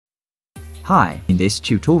Hi, in this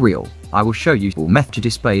tutorial, I will show you the method to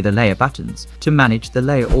display the layer buttons to manage the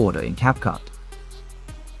layer order in CapCut.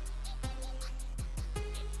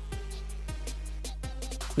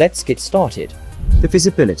 Let's get started. The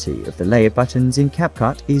visibility of the layer buttons in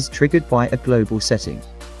CapCut is triggered by a global setting.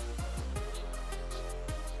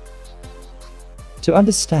 To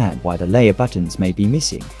understand why the layer buttons may be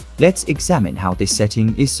missing, let's examine how this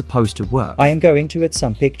setting is supposed to work. I am going to add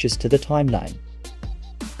some pictures to the timeline.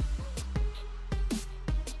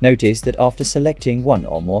 Notice that after selecting one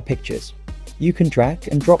or more pictures, you can drag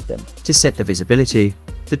and drop them. To set the visibility,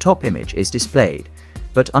 the top image is displayed,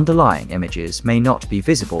 but underlying images may not be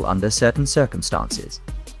visible under certain circumstances.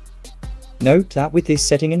 Note that with this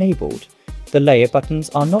setting enabled, the layer buttons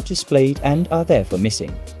are not displayed and are therefore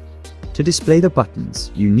missing. To display the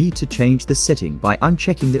buttons, you need to change the setting by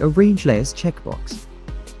unchecking the Arrange Layers checkbox.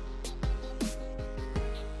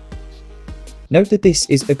 Note that this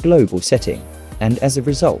is a global setting, and as a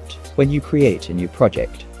result, when you create a new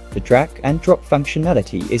project, the drag and drop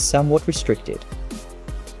functionality is somewhat restricted.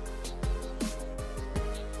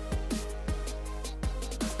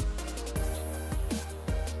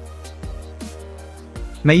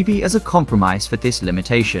 Maybe as a compromise for this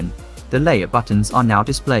limitation, the layer buttons are now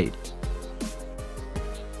displayed.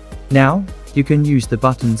 Now, you can use the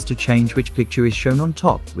buttons to change which picture is shown on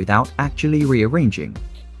top without actually rearranging.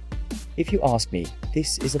 If you ask me,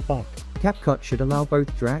 this is a bug. CapCut should allow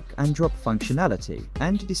both drag and drop functionality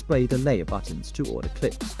and display the layer buttons to order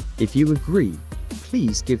clips. If you agree,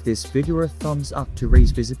 please give this video a thumbs up to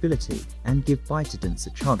raise visibility and give ByteDance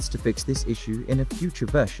a chance to fix this issue in a future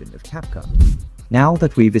version of CapCut. Now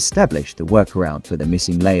that we've established the workaround for the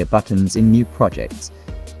missing layer buttons in new projects,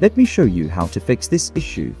 let me show you how to fix this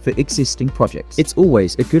issue for existing projects. It's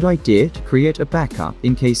always a good idea to create a backup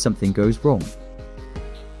in case something goes wrong.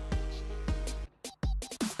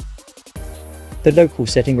 The local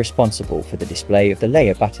setting responsible for the display of the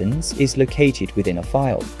layer buttons is located within a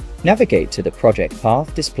file. Navigate to the project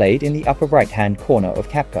path displayed in the upper right-hand corner of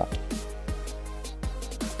CapCut.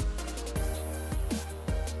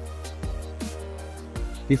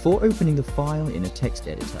 Before opening the file in a text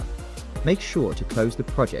editor, make sure to close the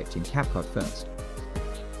project in CapCut first.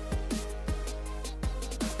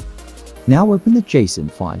 Now open the JSON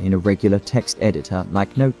file in a regular text editor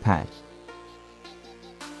like Notepad.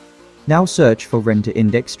 Now search for Render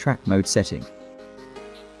Index Track Mode setting.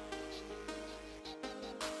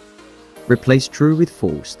 Replace true with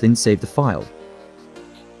false, then save the file.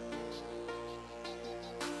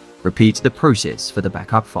 Repeat the process for the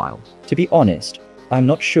backup file. To be honest, I'm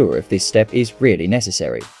not sure if this step is really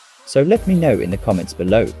necessary, so let me know in the comments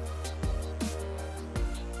below.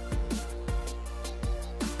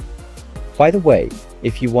 By the way,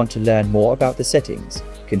 if you want to learn more about the settings,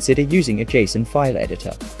 consider using a JSON file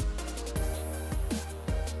editor.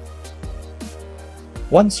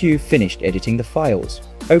 Once you've finished editing the files,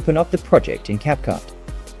 open up the project in CapCut.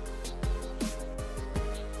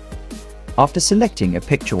 After selecting a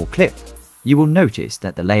picture or clip, you will notice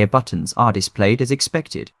that the layer buttons are displayed as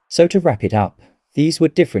expected. So to wrap it up, these were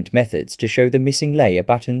different methods to show the missing layer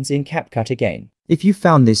buttons in CapCut again. If you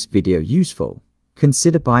found this video useful,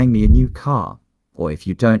 consider buying me a new car. Or if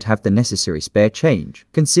you don't have the necessary spare change,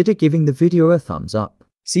 consider giving the video a thumbs up.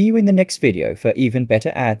 See you in the next video for even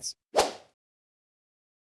better ads.